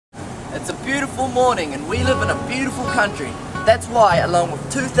It's a beautiful morning and we live in a beautiful country. That's why, along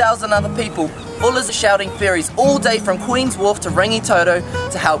with 2,000 other people, Fullers are shouting ferries all day from Queen's Wharf to Rangitoto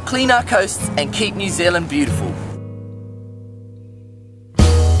to help clean our coasts and keep New Zealand beautiful. Loading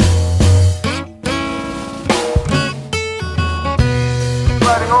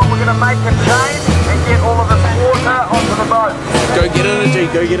on, we're going to make a change and get all of this water onto the boat. Go get in it, G,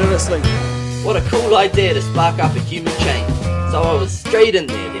 go get in it, sleep. What a cool idea to spark up a human change. So I was straight in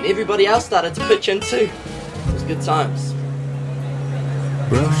there, then everybody else started to pitch in too. It was good times.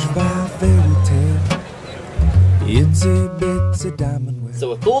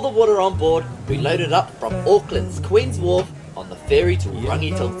 So with all the water on board, we loaded up from Auckland's Queen's Wharf on the ferry to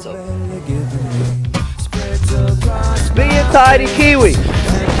Rangitoto. Be a Tidy Kiwi!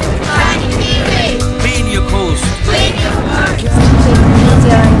 Tidy Kiwi! Clean your coast! Clean your coast! Keep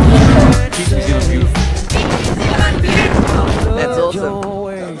New Zealand beautiful. Keep New Zealand beautiful! That's awesome.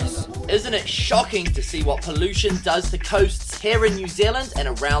 Isn't it shocking to see what pollution does to coasts here in New Zealand and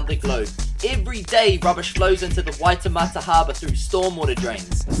around the globe? Every day rubbish flows into the Waitemata Harbour through stormwater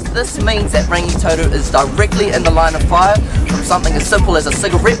drains. This means that Rangitoto is directly in the line of fire from something as simple as a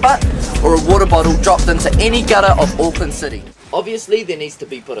cigarette butt or a water bottle dropped into any gutter of Auckland City. Obviously there needs to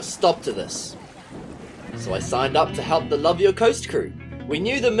be put a stop to this. So I signed up to help the Love Your Coast crew. We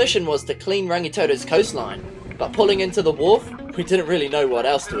knew the mission was to clean Rangitoto's coastline, but pulling into the wharf, we didn't really know what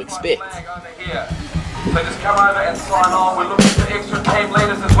else to expect. So just come over and sign on. We're looking for extra team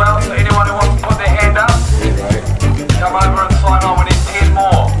leaders as well, so anyone who wants to put their hand up, come over and sign on. We need 10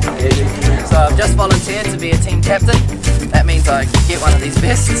 more. So I've just volunteered to be a team captain. That means I get one of these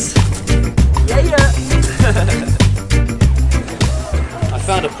vests. Yeah. I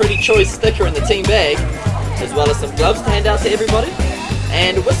found a pretty choice sticker in the team bag, as well as some gloves to hand out to everybody,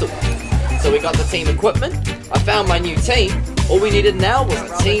 and a whistle. So we got the team equipment, I found my new team, all we needed now was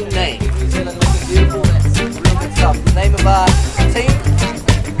a team name. New Zealand looking beautiful, that's real good stuff. The name of our team,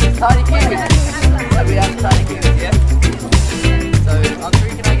 Tidy Kiwi. So we have Tidy Kiwis, yeah? So on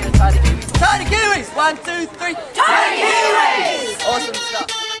three, can I get a Tidy Kiwis? Tidy Kiwis! 1, 2, 3, Tidy Kiwis! Awesome stuff.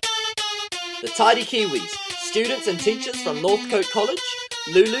 The Tidy Kiwis, students and teachers from Northcote College,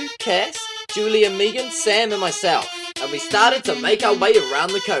 Lulu, Cass, Julie and Megan, Sam and myself. And we started to make our way around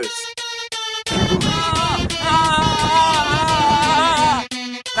the coast.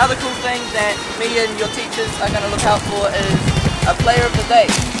 Another cool thing that me and your teachers are going to look out for is a player of the day.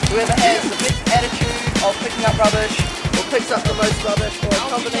 Whoever has the best attitude of picking up rubbish, or picks up the most rubbish, or a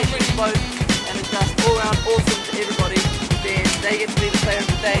combination of both, and is just all around awesome to everybody, then they get to be the player of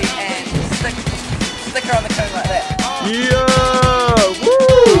the day and sticker on the cone like that. Yeah!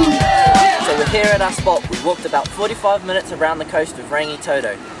 Woo! So we're here at our spot. We walked about 45 minutes around the coast of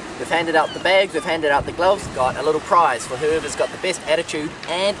Rangitoto. We've handed out the bags, we've handed out the gloves, got a little prize for whoever's got the best attitude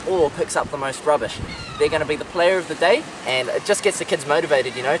and or picks up the most rubbish. They're going to be the player of the day, and it just gets the kids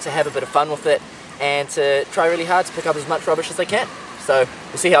motivated, you know, to have a bit of fun with it and to try really hard to pick up as much rubbish as they can. So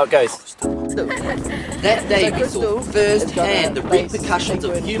we'll see how it goes. That day we saw first-hand the repercussions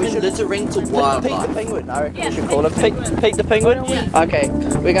of human littering to wildlife. Pete the Penguin, I reckon we should call him. Pete the Penguin? Okay,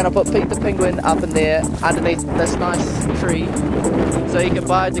 we're going to put Pete the Penguin up in there underneath this nice tree so he can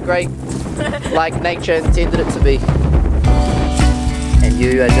biodegrade like nature intended it to be. And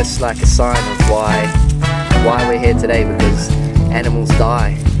you are just like a sign of why we're here today, because animals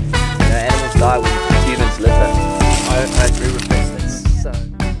die. You know, animals die when humans litter. I agree with this.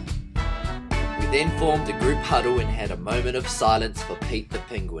 We then formed a group huddle and had a moment of silence for Pete the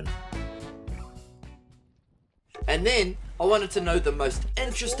Penguin. And then I wanted to know the most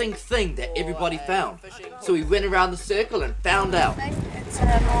interesting thing that everybody found. So we went around the circle and found out. I found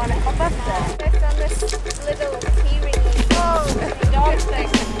this little kiwi dog thing.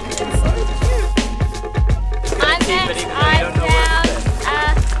 It's so cute. I found a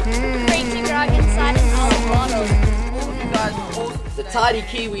creature growing inside an old bottle. The Tidy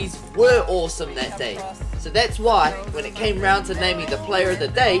Kiwis were awesome that day. So that's why, when it came round to naming the player of the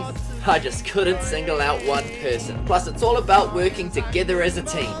day, I just couldn't single out one person. Plus, it's all about working together as a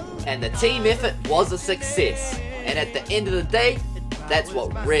team. And the team effort was a success. And at the end of the day, that's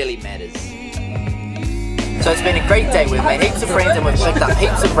what really matters. So it's been a great day. We've made heaps of friends and we've picked up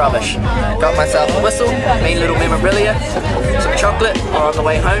heaps of rubbish. Got myself a whistle, mean little memorabilia, some chocolate on the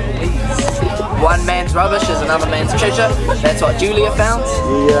way home. One man's rubbish is another man's treasure. That's what Julia found.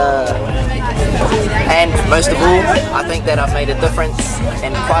 Yeah. And most of all, I think that I've made a difference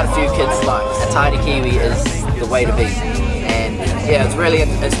in quite a few kids' lives. A Tidy Kiwi is the way to be. And yeah, it's really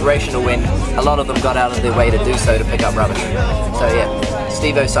inspirational when a lot of them got out of their way to do so to pick up rubbish. So yeah,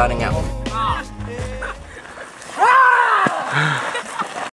 Steve-O signing out.